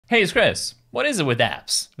Hey, it's Chris. What is it with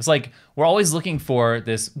apps? It's like we're always looking for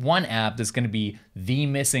this one app that's going to be the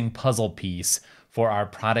missing puzzle piece for our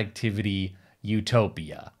productivity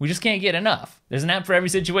utopia. We just can't get enough. There's an app for every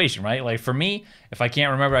situation, right? Like for me, if I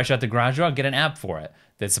can't remember I shut the garage door, I'll get an app for it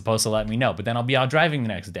that's supposed to let me know. But then I'll be out driving the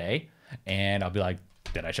next day and I'll be like,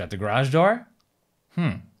 did I shut the garage door?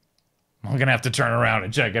 I'm gonna have to turn around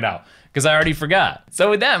and check it out because I already forgot. So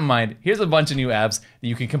with that in mind, here's a bunch of new apps that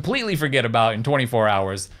you can completely forget about in 24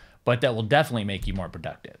 hours, but that will definitely make you more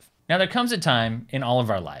productive. Now there comes a time in all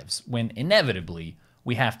of our lives when inevitably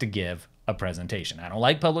we have to give a presentation. I don't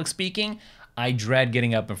like public speaking. I dread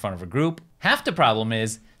getting up in front of a group. Half the problem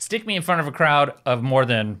is stick me in front of a crowd of more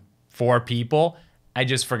than 4 people. I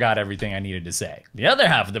just forgot everything I needed to say. The other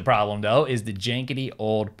half of the problem though is the jankety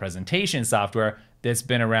old presentation software that's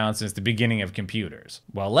been around since the beginning of computers.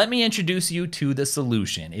 Well, let me introduce you to the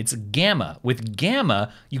solution. It's Gamma. With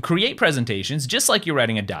Gamma, you create presentations just like you're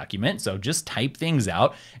writing a document, so just type things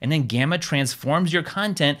out, and then Gamma transforms your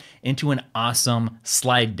content into an awesome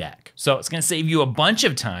slide deck. So it's gonna save you a bunch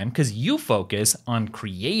of time because you focus on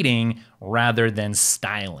creating rather than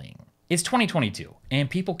styling. It's 2022, and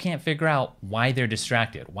people can't figure out why they're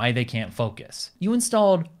distracted, why they can't focus. You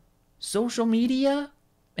installed social media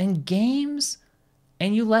and games,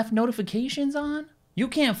 and you left notifications on? You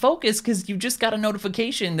can't focus because you just got a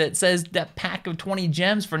notification that says that pack of 20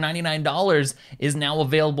 gems for $99 is now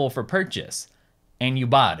available for purchase, and you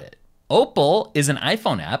bought it. Opel is an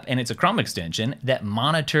iPhone app, and it's a Chrome extension that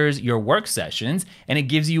monitors your work sessions, and it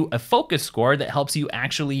gives you a focus score that helps you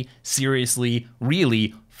actually seriously,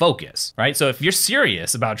 really focus, right? So if you're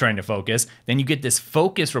serious about trying to focus, then you get this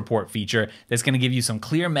focus report feature that's gonna give you some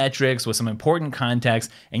clear metrics with some important context,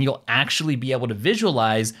 and you'll actually be able to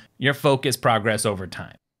visualize your focus progress over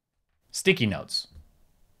time. Sticky notes.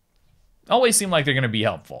 Always seem like they're gonna be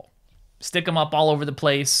helpful. Stick them up all over the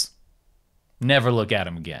place, never look at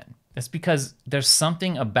them again. That's because there's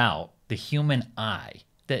something about the human eye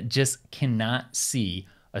that just cannot see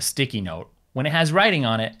a sticky note when it has writing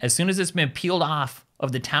on it. As soon as it's been peeled off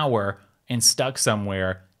of the tower and stuck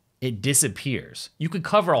somewhere, it disappears. You could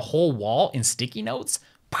cover a whole wall in sticky notes,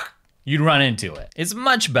 you'd run into it. It's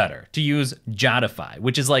much better to use Jotify,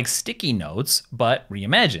 which is like sticky notes, but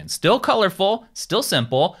reimagined. Still colorful, still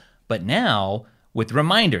simple, but now with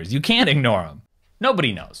reminders. You can't ignore them.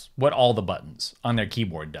 Nobody knows what all the buttons on their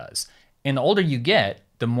keyboard does. And the older you get,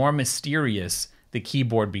 the more mysterious the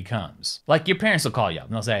keyboard becomes. Like your parents will call you up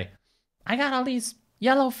and they'll say, I got all these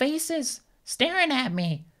yellow faces staring at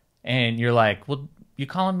me. And you're like, well, you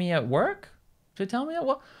calling me at work to tell me that?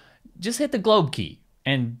 Well, just hit the globe key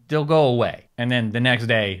and they'll go away. And then the next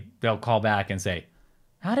day they'll call back and say,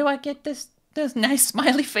 how do I get those nice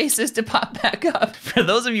smiley faces to pop back up? For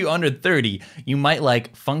those of you under 30, you might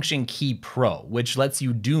like FunctionKey Pro, which lets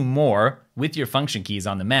you do more with your function keys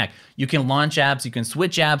on the Mac. You can launch apps, you can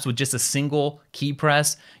switch apps with just a single key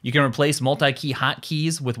press. You can replace multi-key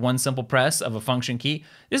hotkeys with one simple press of a function key.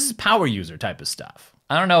 This is power user type of stuff.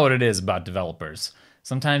 I don't know what it is about developers.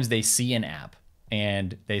 Sometimes they see an app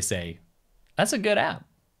and they say, that's a good app,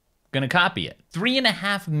 gonna copy it.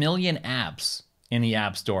 3.5 million apps in the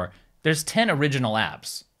App Store. There's 10 original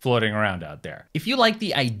apps floating around out there. If you like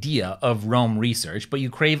the idea of Roam Research, but you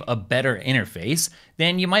crave a better interface,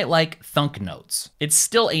 then you might like Thunk Notes. It's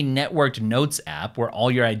still a networked notes app where all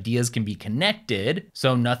your ideas can be connected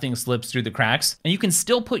so nothing slips through the cracks, and you can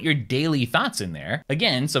still put your daily thoughts in there,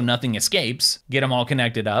 again, so nothing escapes, get them all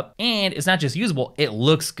connected up, and it's not just usable, it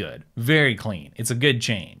looks good, very clean. It's a good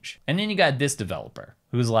change. And then you got this developer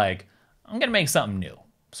who's like, I'm gonna make something new.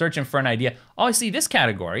 Searching for an idea. Oh, I see this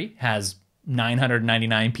category has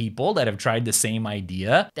 999 people that have tried the same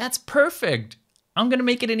idea. That's perfect. I'm gonna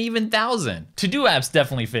make it an even 1,000. To-do apps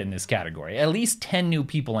definitely fit in this category. At least 10 new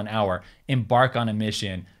people an hour embark on a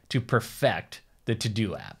mission to perfect the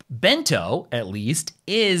to-do app. Bento, at least,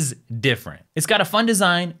 is different. It's got a fun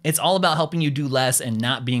design. It's all about helping you do less and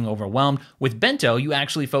not being overwhelmed. With Bento, you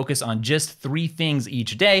actually focus on just 3 things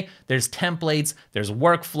each day. There's templates, there's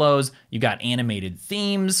workflows, you got animated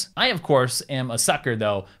themes. I, of course, am a sucker,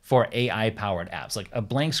 though, for AI-powered apps, like a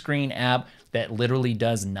blank screen app that literally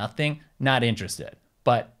does nothing, not interested.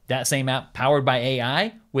 But that same app powered by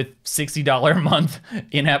AI with $60 a month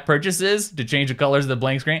in-app purchases to change the colors of the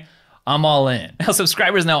blank screen, I'm all in. Now,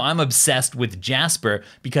 subscribers know I'm obsessed with Jasper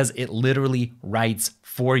because it literally writes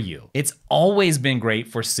for you. It's always been great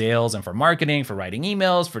for sales and for marketing, for writing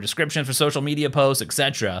emails, for descriptions, for social media posts,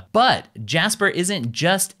 etc. But Jasper isn't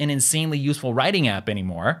just an insanely useful writing app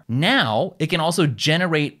anymore. Now, it can also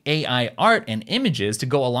generate AI art and images to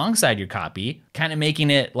go alongside your copy, kind of making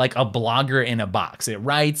it like a blogger in a box. It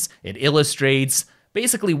writes, it illustrates,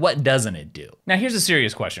 Basically, what doesn't it do? Now, here's a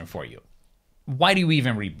serious question for you. Why do you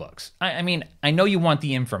even read books? I mean, I know you want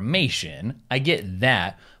the information, I get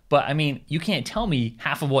that, but I mean, you can't tell me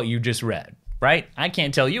half of what you just read, right? I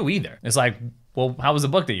can't tell you either. It's like, well, how was the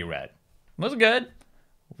book that you read? Was it good?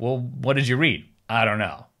 Well, what did you read? I don't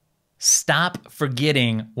know. Stop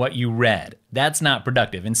forgetting what you read. That's not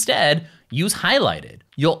productive. Instead, use highlighted.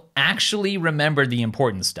 You'll actually remember the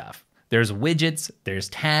important stuff. There's widgets, there's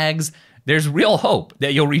tags, there's real hope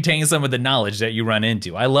that you'll retain some of the knowledge that you run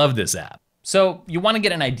into. I love this app. So you want to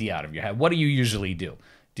get an idea out of your head. What do you usually do?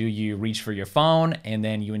 Do you reach for your phone and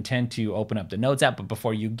then you intend to open up the Notes app, but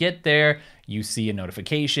before you get there, you see a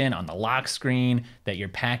notification on the lock screen that your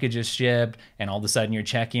package is shipped, and all of a sudden you're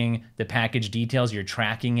checking the package details, you're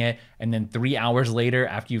tracking it, and then 3 hours later,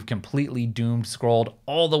 after you've completely doomed scrolled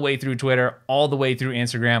all the way through Twitter, all the way through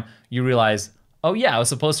Instagram, you realize, oh yeah, I was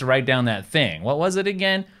supposed to write down that thing. What was it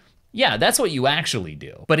again? Yeah, that's what you actually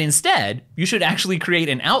do. But instead, you should actually create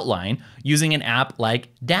an outline using an app like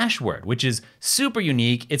Dashboard, which is super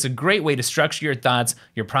unique. It's a great way to structure your thoughts,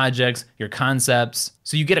 your projects, your concepts.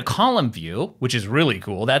 So you get a column view, which is really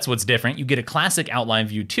cool. That's what's different. You get a classic outline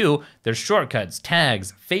view too. There's shortcuts,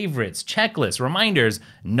 tags, favorites, checklists, reminders,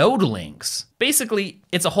 node links. Basically,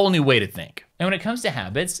 it's a whole new way to think. And when it comes to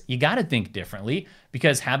habits, you gotta think differently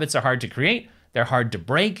because habits are hard to create, they're hard to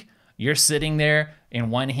break. You're sitting there, in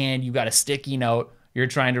one hand, you got a sticky note. You're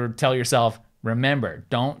trying to tell yourself, remember,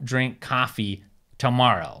 don't drink coffee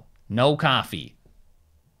tomorrow. No coffee.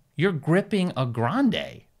 You're gripping a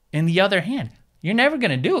grande. In the other hand, you're never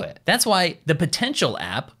gonna do it. That's why the Potential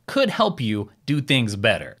app could help you do things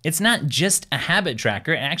better. It's not just a habit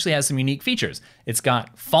tracker, it actually has some unique features. It's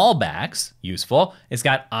got fallbacks, useful. It's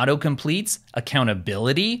got autocompletes,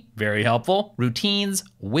 accountability, very helpful, routines,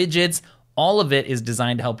 widgets. All of it is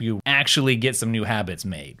designed to help you actually get some new habits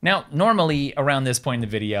made. Now, normally around this point in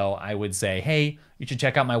the video, I would say, hey, you should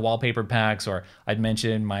check out my wallpaper packs, or I'd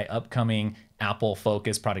mention my upcoming Apple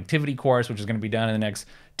Focus productivity course, which is gonna be done in the next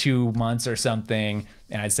 2 months or something.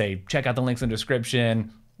 And I'd say, check out the links in the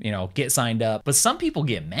description, get signed up. But some people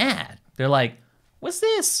get mad. They're like, what's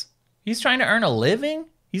this? He's trying to earn a living?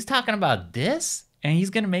 He's talking about this and he's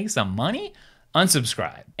gonna make some money?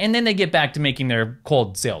 Unsubscribe. And then they get back to making their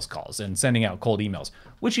cold sales calls and sending out cold emails,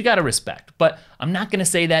 which you gotta respect. But I'm not gonna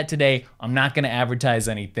say that today. I'm not gonna advertise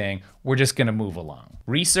anything. We're just gonna move along.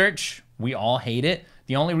 Research, we all hate it.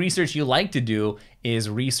 The only research you like to do is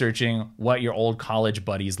researching what your old college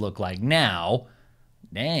buddies look like now.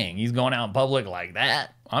 Dang, he's going out in public like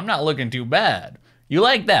that. I'm not looking too bad. You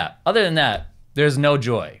like that. Other than that, there's no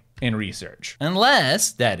joy in research.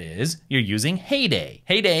 Unless, that is, you're using Heyday.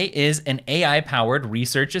 Heyday is an AI-powered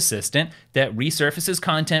research assistant that resurfaces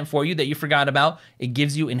content for you that you forgot about. It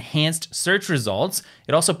gives you enhanced search results.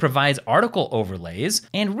 It also provides article overlays.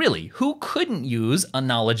 And really, who couldn't use a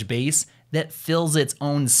knowledge base that fills its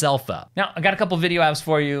own self up? Now, I got a couple video apps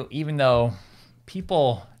for you, even though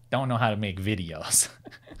people don't know how to make videos.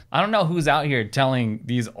 I don't know who's out here telling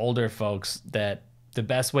these older folks that the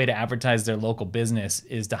best way to advertise their local business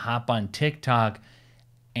is to hop on TikTok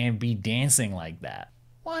and be dancing like that.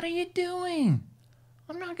 What are you doing?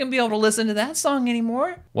 I'm not gonna be able to listen to that song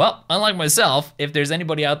anymore. Well, unlike myself, if there's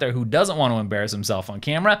anybody out there who doesn't want to embarrass himself on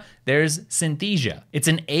camera, there's Synthesia. It's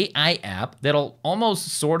an AI app that'll almost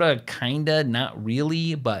sorta, kinda, not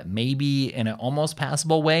really, but maybe in an almost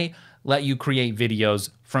passable way, let you create videos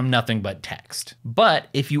from nothing but text. But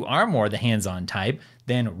if you are more the hands-on type,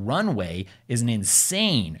 then Runway is an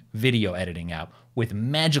insane video editing app with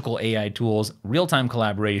magical AI tools, real-time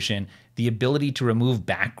collaboration, the ability to remove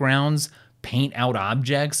backgrounds, paint out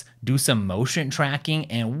objects, do some motion tracking,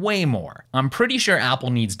 and way more. I'm pretty sure Apple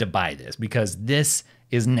needs to buy this because this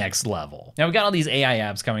is next level. Now, we've got all these AI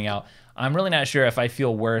apps coming out. I'm really not sure if I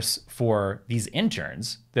feel worse for these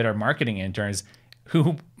interns that are marketing interns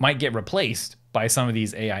who might get replaced by some of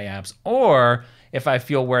these AI apps, or if I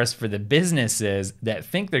feel worse for the businesses that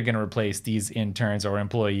think they're gonna replace these interns or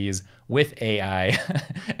employees with AI,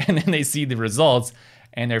 and then they see the results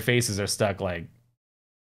and their faces are stuck like.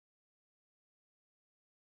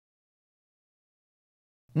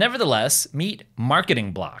 Nevertheless, meet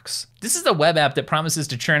Marketing Blocks. This is a web app that promises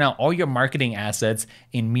to churn out all your marketing assets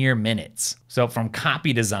in mere minutes. So from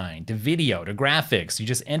copy design to video to graphics, you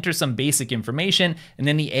just enter some basic information and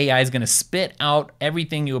then the AI is gonna spit out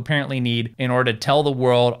everything you apparently need in order to tell the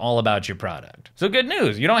world all about your product. So good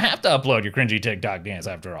news, you don't have to upload your cringy TikTok dance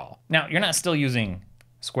after all. Now, you're not still using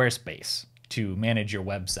Squarespace to manage your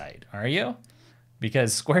website, are you?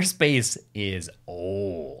 Because Squarespace is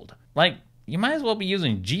old. Like, you might as well be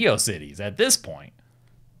using GeoCities at this point.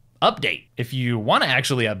 update. If you want to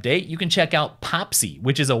actually update, you can check out Popsy,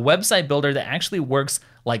 which is a website builder that actually works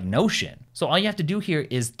like Notion. So all you have to do here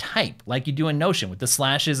is type like you do in Notion with the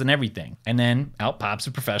slashes and everything. And then out pops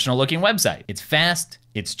a professional looking website. It's fast,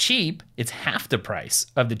 it's cheap, it's half the price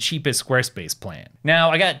of the cheapest Squarespace plan.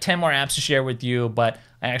 Now I got 10 more apps to share with you, but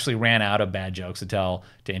I actually ran out of bad jokes to tell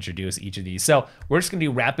to introduce each of these. So we're just gonna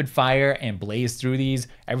do rapid fire and blaze through these.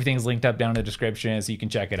 Everything's linked up down in the description so you can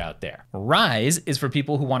check it out there. Rise is for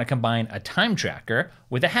people who wanna combine a time tracker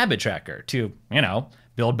with a habit tracker to,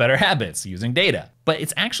 build better habits using data. But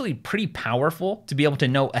it's actually pretty powerful to be able to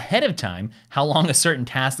know ahead of time how long a certain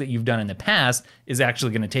task that you've done in the past is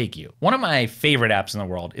actually gonna take you. One of my favorite apps in the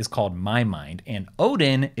world is called My Mind, and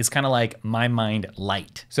Odin is kind of like My Mind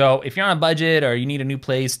Lite. So if you're on a budget or you need a new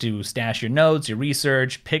place to stash your notes, your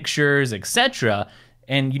research, pictures, etc.,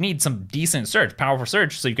 and you need some decent search, powerful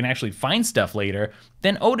search, so you can actually find stuff later,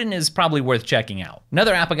 then Odin is probably worth checking out.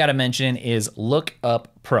 Another app I gotta mention is Lookup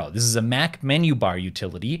Pro. This is a Mac menu bar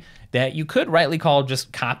utility that you could rightly call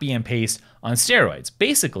just copy and paste on steroids.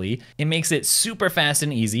 Basically, it makes it super fast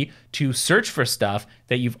and easy to search for stuff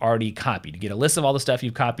that you've already copied. You get a list of all the stuff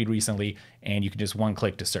you've copied recently, and you can just one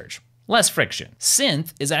click to search. Less friction.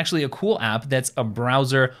 Synth is actually a cool app that's a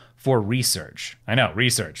browser for research. I know,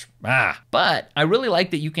 research, But I really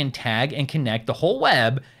like that you can tag and connect the whole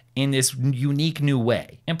web in this unique new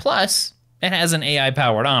way. And plus, it has an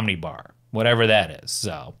AI-powered omnibar, whatever that is.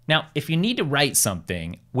 So now, if you need to write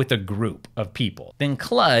something with a group of people, then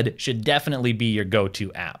CLUD should definitely be your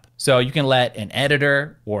go-to app. So you can let an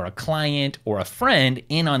editor or a client or a friend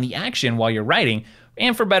in on the action while you're writing.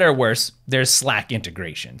 And for better or worse, there's Slack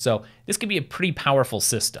integration. So this could be a pretty powerful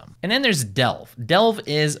system. And then there's Delph. Delph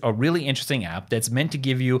is a really interesting app that's meant to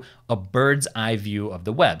give you a bird's eye view of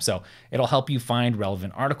the web. So it'll help you find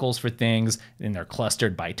relevant articles for things, and they're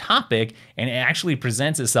clustered by topic, and it actually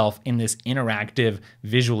presents itself in this interactive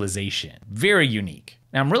visualization. Very unique.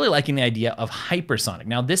 Now I'm really liking the idea of Hypersonic.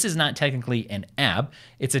 Now this is not technically an app,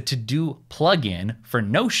 it's a to-do plugin for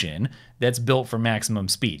Notion that's built for maximum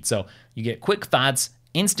speed. So you get quick thoughts,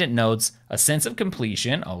 instant notes, a sense of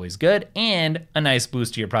completion, always good, and a nice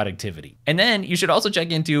boost to your productivity. And then you should also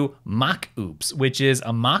check into Mock Oops, which is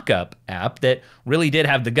a mock-up app that really did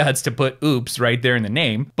have the guts to put oops right there in the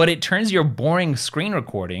name, but it turns your boring screen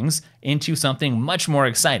recordings into something much more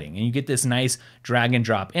exciting, and you get this nice drag and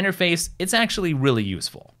drop interface. It's actually really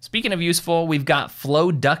useful. Speaking of useful, we've got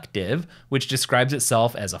Flowductive, which describes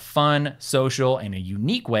itself as a fun, social, and a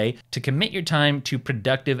unique way to commit your time to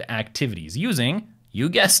productive activities using, you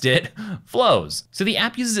guessed it, flows. So the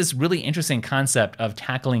app uses this really interesting concept of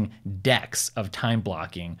tackling decks of time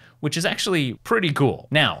blocking, which is actually pretty cool.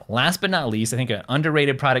 Now, last but not least, I think an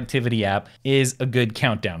underrated productivity app is a good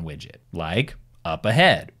countdown widget, like Up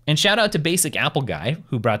Ahead. And shout out to Basic Apple Guy,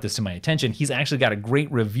 who brought this to my attention. He's actually got a great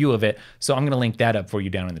review of it, so I'm gonna link that up for you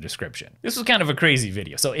down in the description. This was kind of a crazy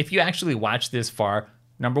video, so if you actually watched this far,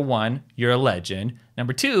 number one, you're a legend.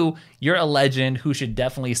 Number two, you're a legend who should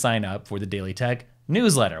definitely sign up for the Daily Tech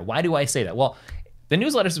newsletter. Why do I say that? Well, the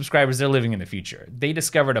newsletter subscribers, they're living in the future. They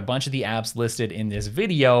discovered a bunch of the apps listed in this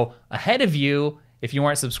video ahead of you if you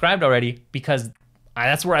weren't subscribed already, because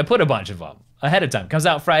that's where I put a bunch of them ahead of time. It comes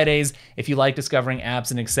out Fridays. If you like discovering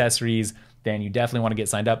apps and accessories, then you definitely want to get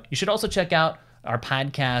signed up. You should also check out our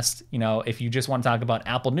podcast. If you just want to talk about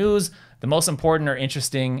Apple news, the most important or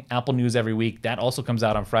interesting Apple news every week, that also comes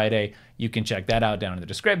out on Friday. You can check that out down in the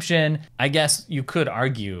description. I guess you could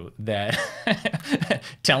argue that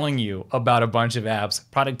telling you about a bunch of apps,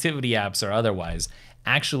 productivity apps or otherwise,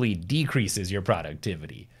 actually decreases your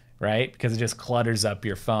productivity, right? Because it just clutters up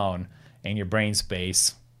your phone and your brain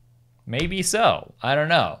space. Maybe so, I don't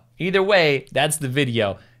know. Either way, that's the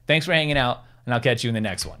video. Thanks for hanging out, and I'll catch you in the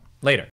next one. Later.